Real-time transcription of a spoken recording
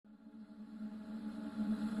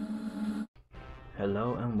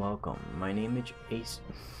Hello and welcome. My name is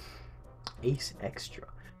Ace Extra.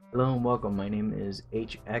 Hello and welcome. My name is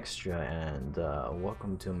H Extra, and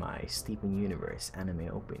welcome to my Steven Universe anime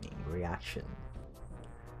opening reaction.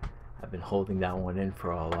 I've been holding that one in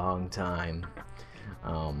for a long time.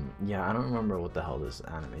 Yeah, I don't remember what the hell this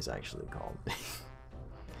anime is actually called.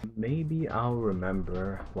 Maybe I'll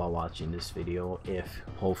remember while watching this video if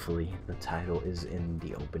hopefully the title is in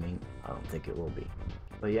the opening. I don't think it will be.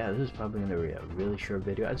 But yeah, this is probably going to be a really short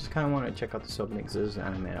video. I just kind of want to check out this opening because this is an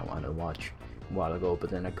anime I wanted to watch a while ago,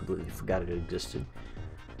 but then I completely forgot it existed.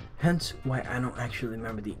 Hence why I don't actually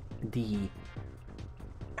remember the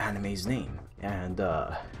anime's name. And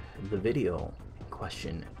the video in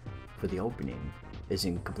question for the opening is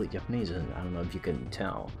in complete Japanese, and I don't know if you can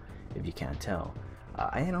tell. If you can't tell,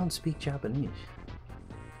 I don't speak Japanese.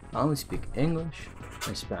 I only speak English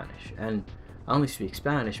and Spanish, and I only speak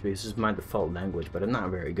Spanish because it's my default language, but I'm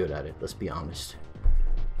not very good at it, let's be honest.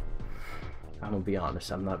 I'm gonna be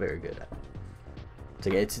honest, I'm not very good at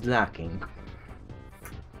it. It's lacking.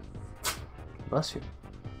 Bless you.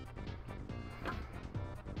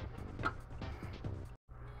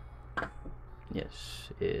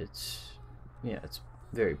 Yes, it's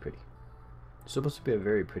very pretty. It's supposed to be a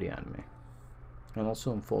very pretty anime. And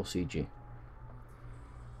also in full CG.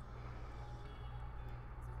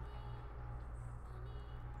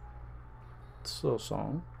 Slow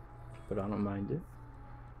song, but I don't mind it.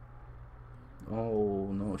 Oh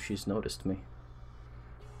no, she's noticed me.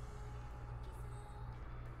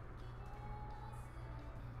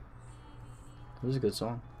 It was a good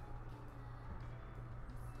song.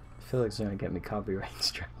 I feel like it's gonna get me copyright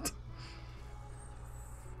striked.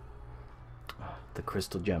 Oh, the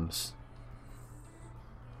crystal gems.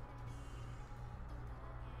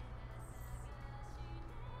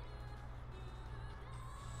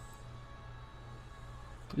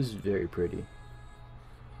 This is very pretty.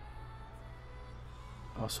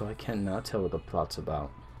 Also, I cannot tell what the plot's about.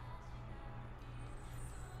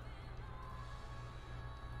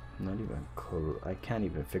 Not even close. I can't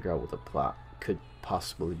even figure out what the plot could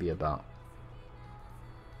possibly be about.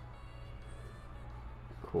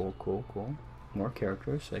 Cool, cool, cool. More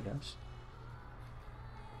characters, I guess.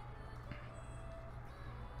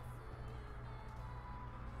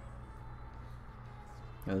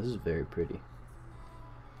 Yeah, this is very pretty.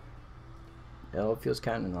 It feels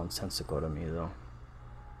kind of nonsensical to me though,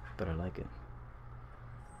 but I like it.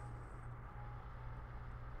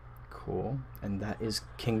 Cool, and that is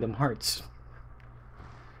Kingdom Hearts.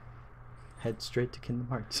 Head straight to Kingdom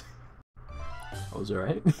Hearts. I was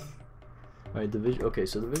alright. Alright, the visual. Okay,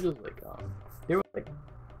 so the visuals they were like,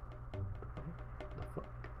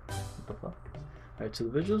 what the fuck? Alright, so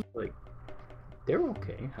the visuals they were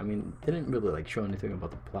okay. I mean, they didn't really show anything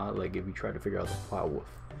about the plot. Like if you try to figure out the plot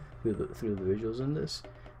through the visuals in this,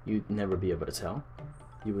 you'd never be able to tell.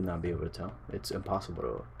 You would not be able to tell. It's impossible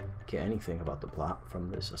to get anything about the plot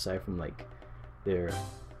from this aside from they're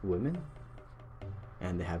women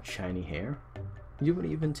and they have shiny hair. You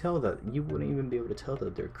wouldn't even tell that. You wouldn't even be able to tell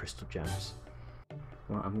that they're crystal gems.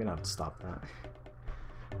 Well, I'm gonna have to stop that.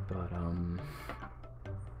 But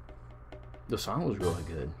the song was really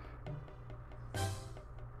good.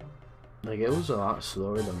 It was a lot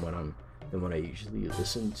slower than what I usually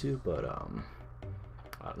listen to, but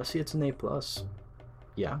let's see, it's an A+.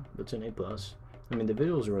 Yeah, it's an A+. I mean, the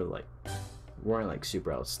visuals weren't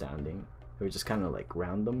super outstanding. They were just kind of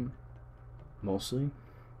random, mostly.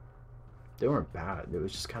 They weren't bad. They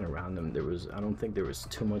was just kind of random. I don't think there was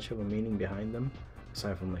too much of a meaning behind them,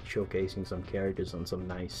 aside from showcasing some characters on some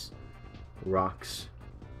nice rocks.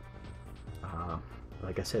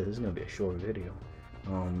 Like I said, this is gonna be a short video.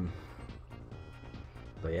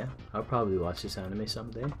 But yeah, I'll probably watch this anime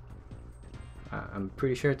someday. I'm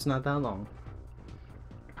pretty sure it's not that long.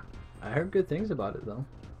 I heard good things about it though,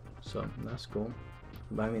 so that's cool.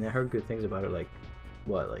 But I mean, I heard good things about it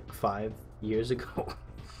 5 years ago,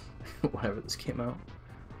 whenever this came out.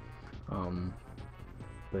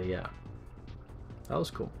 But yeah, that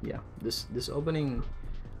was cool. Yeah, this opening,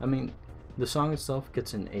 I mean, the song itself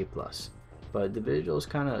gets an A+, but the visuals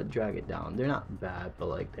kind of drag it down. They're not bad,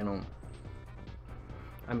 but they don't.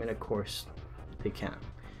 I mean, of course, they can't.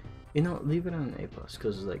 Leave it on an A+,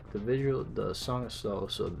 because the song is slow,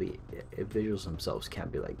 so the visuals themselves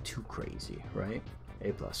can't be too crazy, right? A+.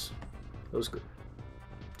 It was good.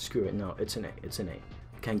 Screw it. No, it's an A. It's an A.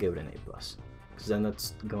 Can't give it an A+, because then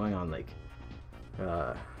that's going on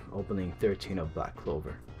opening 13 of Black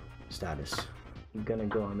Clover status. I'm gonna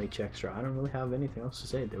go on H Extra. I don't really have anything else to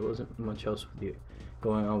say. There wasn't much else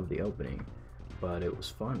going on with the opening, but it was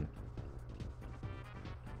fun.